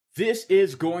This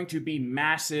is going to be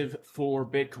massive for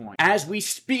Bitcoin. As we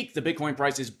speak, the Bitcoin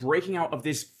price is breaking out of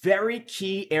this very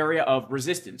key area of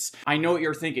resistance. I know what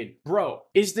you're thinking, bro,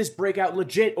 is this breakout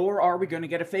legit or are we going to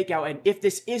get a fake out? And if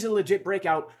this is a legit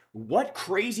breakout, what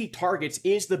crazy targets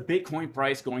is the Bitcoin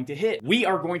price going to hit? We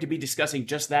are going to be discussing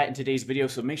just that in today's video,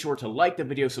 so make sure to like the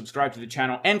video, subscribe to the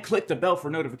channel, and click the bell for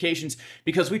notifications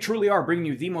because we truly are bringing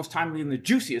you the most timely and the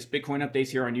juiciest Bitcoin updates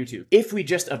here on YouTube. If we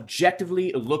just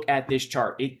objectively look at this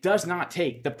chart, it does not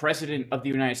take the president of the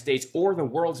United States or the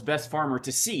world's best farmer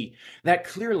to see that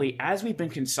clearly, as we've been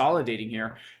consolidating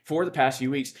here for the past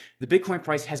few weeks, the Bitcoin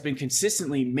price has been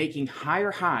consistently making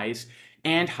higher highs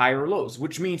and higher lows,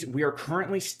 which means we are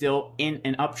currently still in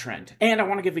an uptrend. And I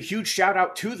want to give a huge shout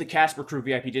out to the Casper Crew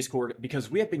VIP Discord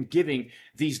because we have been giving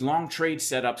these long trade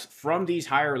setups from these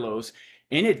higher lows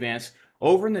in advance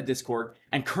over in the Discord.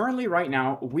 And currently right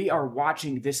now, we are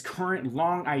watching this current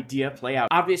long idea play out.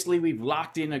 Obviously, we've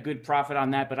locked in a good profit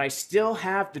on that, but I still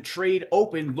have the trade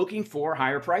open looking for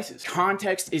higher prices.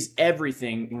 Context is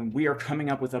everything when we are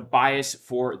coming up with a bias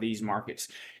for these markets.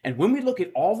 And when we look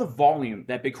at all the volume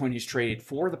that Bitcoin has traded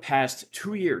for the past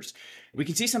 2 years, we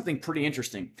can see something pretty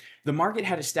interesting. The market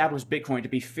had established Bitcoin to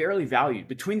be fairly valued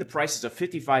between the prices of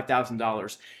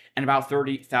 $55,000 and about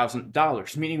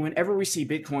 $30,000, meaning whenever we see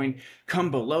Bitcoin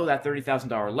come below that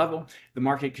 $30,000 level, the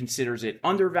market considers it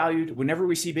undervalued. Whenever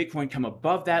we see Bitcoin come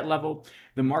above that level,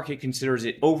 the market considers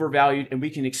it overvalued, and we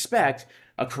can expect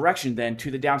a correction then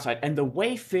to the downside. And the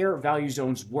way fair value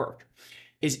zones work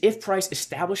is if price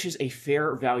establishes a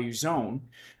fair value zone,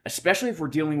 especially if we're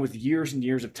dealing with years and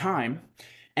years of time,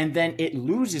 and then it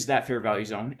loses that fair value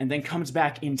zone and then comes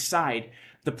back inside,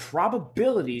 the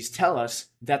probabilities tell us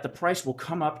that the price will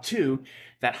come up to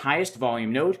that highest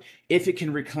volume node. If it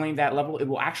can reclaim that level, it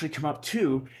will actually come up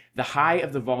to the high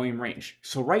of the volume range.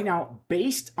 So right now,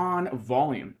 based on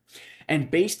volume and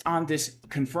based on this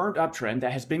confirmed uptrend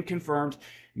that has been confirmed,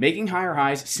 making higher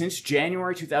highs since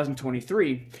January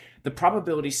 2023, the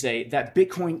probabilities say that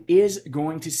Bitcoin is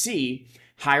going to see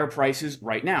higher prices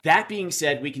right now. That being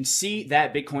said, we can see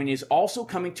that Bitcoin is also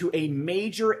coming to a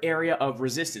major area of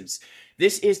resistance.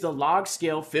 This is the log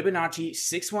scale Fibonacci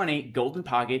 618 golden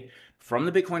pocket from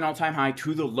the Bitcoin all-time high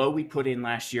to the low we put in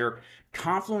last year,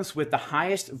 confluence with the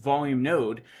highest volume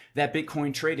node that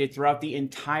Bitcoin traded throughout the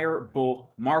entire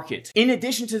bull market. In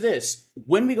addition to this,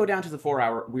 when we go down to the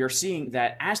 4-hour, we are seeing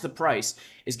that as the price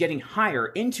is getting higher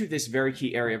into this very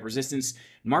key area of resistance,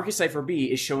 market Cipher B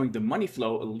is showing the money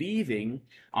flow leaving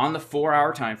on the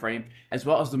 4-hour time frame, as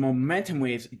well as the momentum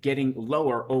waves getting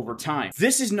lower over time.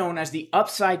 This is known as the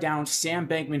upside down Sam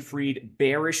Bankman-Fried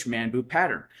bearish man boob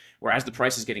pattern, where as the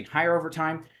price is getting higher over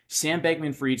time, Sam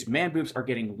Bankman-Fried's man boobs are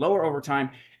getting lower over time.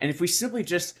 And if we simply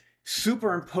just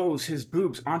superimpose his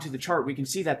boobs onto the chart, we can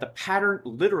see that the pattern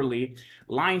literally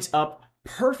lines up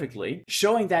perfectly,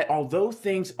 showing that although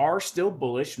things are still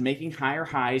bullish, making higher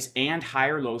highs and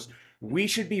higher lows, we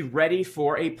should be ready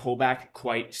for a pullback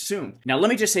quite soon. Now, let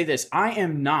me just say this. I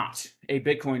am not a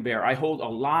Bitcoin bear. I hold a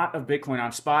lot of Bitcoin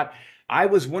on spot. I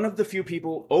was one of the few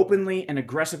people openly and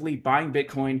aggressively buying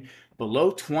Bitcoin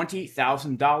below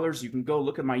 $20,000. You can go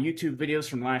look at my YouTube videos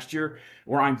from last year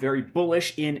where I'm very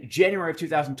bullish in January of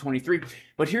 2023.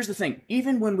 But here's the thing,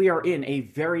 even when we are in a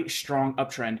very strong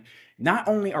uptrend, not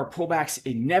only are pullbacks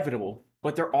inevitable,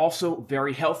 but they're also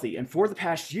very healthy. And for the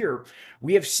past year,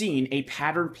 we have seen a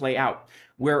pattern play out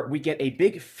where we get a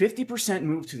big 50%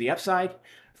 move to the upside,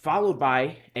 followed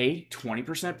by a 20%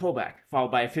 pullback,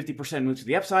 followed by a 50% move to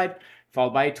the upside,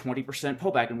 followed by a 20%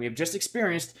 pullback. And we have just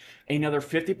experienced another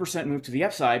 50% move to the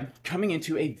upside coming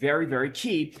into a very, very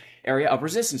key area of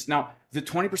resistance. Now, the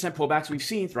 20% pullbacks we've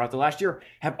seen throughout the last year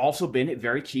have also been at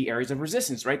very key areas of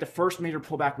resistance, right? The first major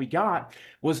pullback we got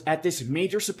was at this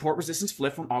major support resistance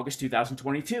flip from August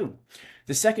 2022.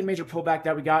 The second major pullback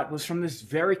that we got was from this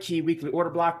very key weekly order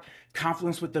block,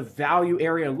 confluence with the value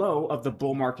area low of the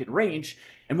bull market range.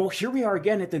 And well, here we are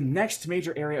again at the next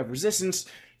major area of resistance,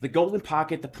 the golden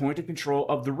pocket, the point of control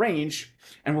of the range.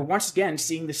 And we're once again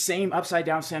seeing the same upside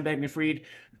down Sam Bankman-Fried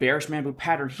bearish man boob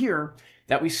pattern here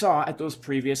that we saw at those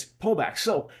previous pullbacks.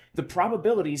 So the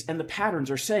probabilities and the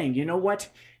patterns are saying, you know what?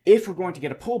 If we're going to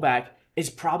get a pullback, it's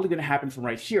probably going to happen from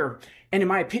right here. And in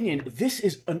my opinion, this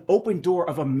is an open door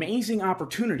of amazing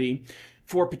opportunity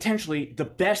for potentially the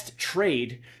best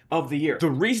trade of the year. The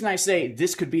reason I say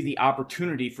this could be the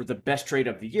opportunity for the best trade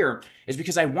of the year is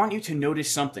because I want you to notice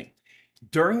something.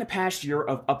 During the past year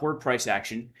of upward price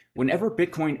action, whenever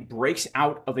Bitcoin breaks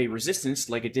out of a resistance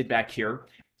like it did back here,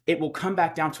 it will come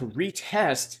back down to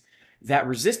retest that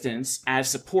resistance as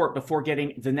support before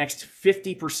getting the next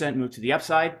 50% move to the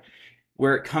upside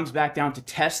where it comes back down to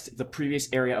test the previous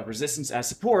area of resistance as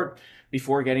support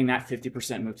before getting that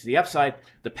 50% move to the upside.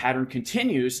 The pattern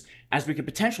continues as we could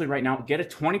potentially right now get a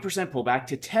 20% pullback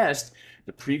to test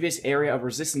the previous area of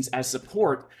resistance as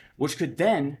support, which could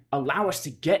then allow us to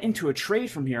get into a trade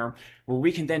from here where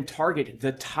we can then target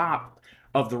the top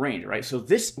of the range, right? So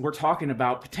this, we're talking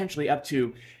about potentially up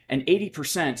to an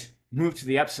 80% move to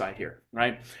the upside here,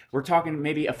 right? We're talking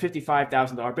maybe a $55,000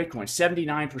 Bitcoin,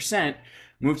 79%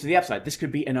 move to the upside. This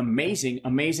could be an amazing,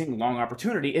 amazing long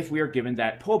opportunity if we are given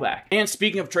that pullback. And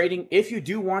speaking of trading, if you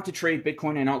do want to trade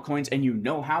Bitcoin and altcoins and you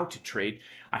know how to trade,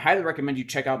 I highly recommend you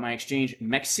check out my exchange.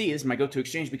 MEXC is my go-to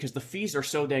exchange because the fees are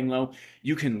so dang low.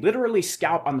 You can literally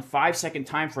scalp on the 5-second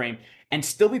time frame and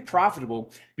still be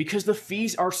profitable because the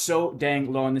fees are so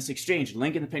dang low on this exchange.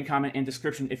 Link in the pinned comment and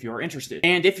description if you are interested.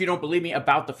 And if you don't believe me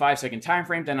about the 5-second time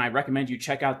frame, then I recommend you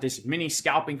check out this mini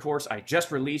scalping course I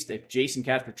just released at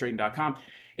jasoncaspertrading.com.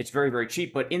 It's very, very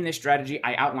cheap, but in this strategy,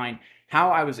 I outline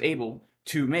how I was able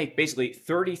to make basically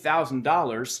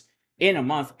 $30,000 in a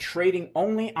month trading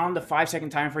only on the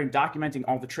 5-second time frame, documenting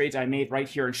all the trades I made right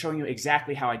here and showing you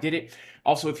exactly how I did it.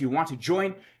 Also, if you want to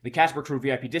join the Casper Crew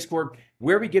VIP Discord,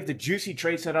 where we give the juicy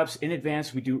trade setups in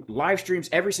advance, we do live streams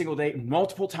every single day,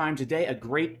 multiple times a day, a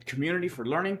great community for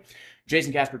learning.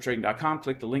 jasoncaspertrading.com,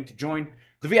 click the link to join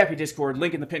the VIP Discord,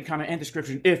 link in the pinned comment and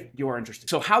description if you are interested.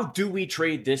 So how do we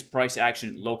trade this price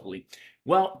action locally?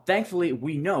 Well, thankfully,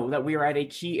 we know that we are at a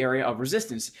key area of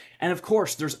resistance. And of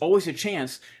course, there's always a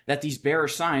chance that these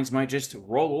bearish signs might just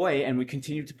roll away and we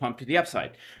continue to pump to the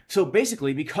upside. So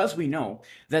basically, because we know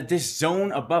that this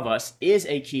zone above us is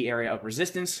a key area of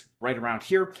resistance right around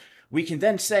here, we can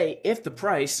then say if the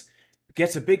price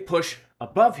gets a big push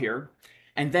above here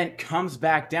and then comes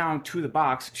back down to the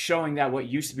box, showing that what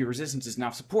used to be resistance is now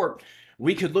support,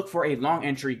 we could look for a long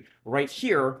entry right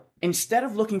here instead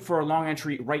of looking for a long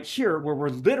entry right here where we're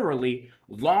literally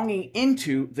longing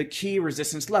into the key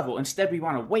resistance level. Instead, we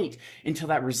want to wait until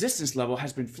that resistance level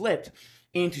has been flipped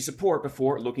into support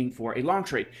before looking for a long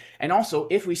trade. And also,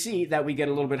 if we see that we get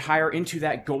a little bit higher into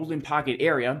that golden pocket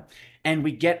area and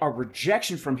we get a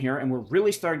rejection from here and we're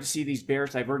really starting to see these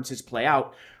bearish divergences play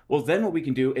out, well, then what we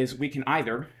can do is we can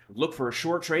either look for a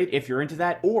short trade if you're into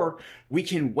that, or we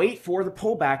can wait for the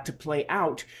pullback to play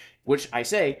out, which I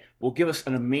say will give us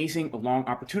an amazing long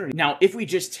opportunity. Now, if we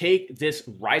just take this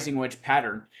rising wedge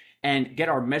pattern and get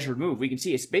our measured move, we can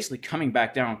see it's basically coming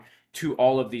back down to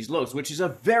all of these lows, which is a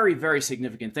very, very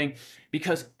significant thing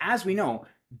because as we know,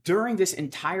 during this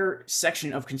entire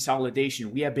section of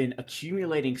consolidation, we have been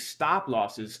accumulating stop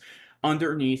losses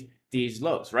underneath these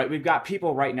lows, right? We've got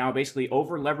people right now basically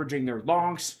over leveraging their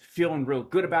longs, feeling real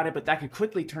good about it, but that could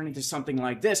quickly turn into something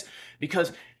like this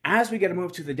because as we get a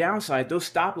move to the downside, those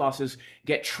stop losses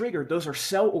get triggered. Those are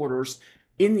sell orders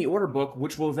in the order book,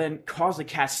 which will then cause a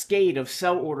cascade of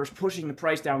sell orders pushing the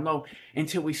price down low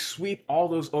until we sweep all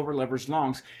those over leveraged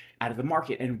longs out of the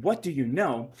market. And what do you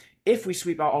know? If we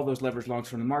sweep out all those leverage longs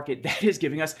from the market, that is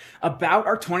giving us about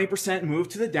our 20% move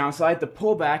to the downside, the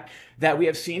pullback that we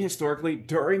have seen historically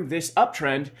during this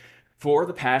uptrend for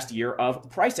the past year of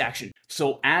price action.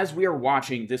 So as we are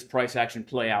watching this price action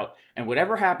play out, and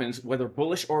whatever happens, whether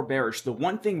bullish or bearish, the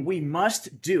one thing we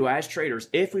must do as traders,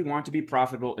 if we want to be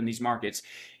profitable in these markets,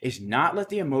 is not let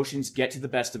the emotions get to the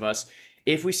best of us.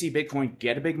 If we see Bitcoin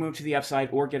get a big move to the upside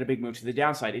or get a big move to the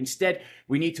downside, instead,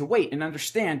 we need to wait and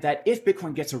understand that if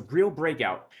Bitcoin gets a real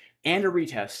breakout and a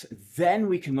retest, then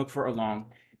we can look for a long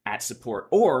at support.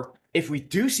 Or if we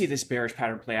do see this bearish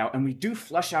pattern play out and we do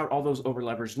flush out all those over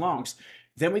leveraged longs,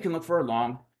 then we can look for a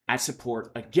long at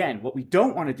support again. What we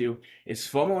don't want to do is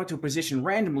FOMO into a position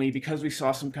randomly because we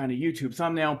saw some kind of YouTube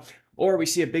thumbnail or we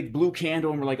see a big blue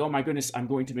candle and we're like, oh my goodness, I'm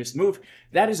going to miss the move.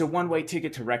 That is a one-way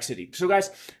ticket to Wreck City. So guys,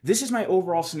 this is my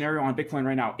overall scenario on Bitcoin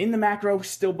right now. In the macro,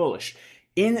 still bullish.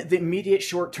 In the immediate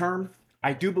short term,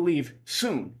 I do believe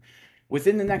soon,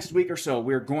 within the next week or so,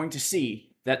 we're going to see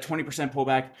that 20%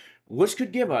 pullback, which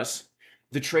could give us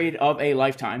the trade of a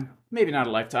lifetime, maybe not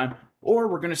a lifetime, or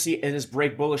we're going to see it as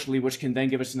break bullishly, which can then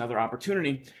give us another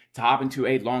opportunity to hop into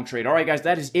a long trade. All right, guys,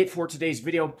 that is it for today's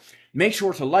video. Make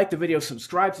sure to like the video,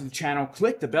 subscribe to the channel,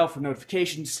 click the bell for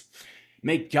notifications.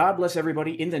 May God bless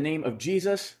everybody in the name of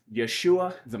Jesus,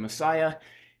 Yeshua, the Messiah.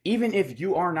 Even if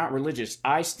you are not religious,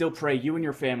 I still pray you and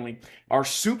your family are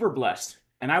super blessed.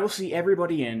 And I will see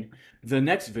everybody in the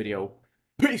next video.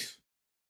 Peace.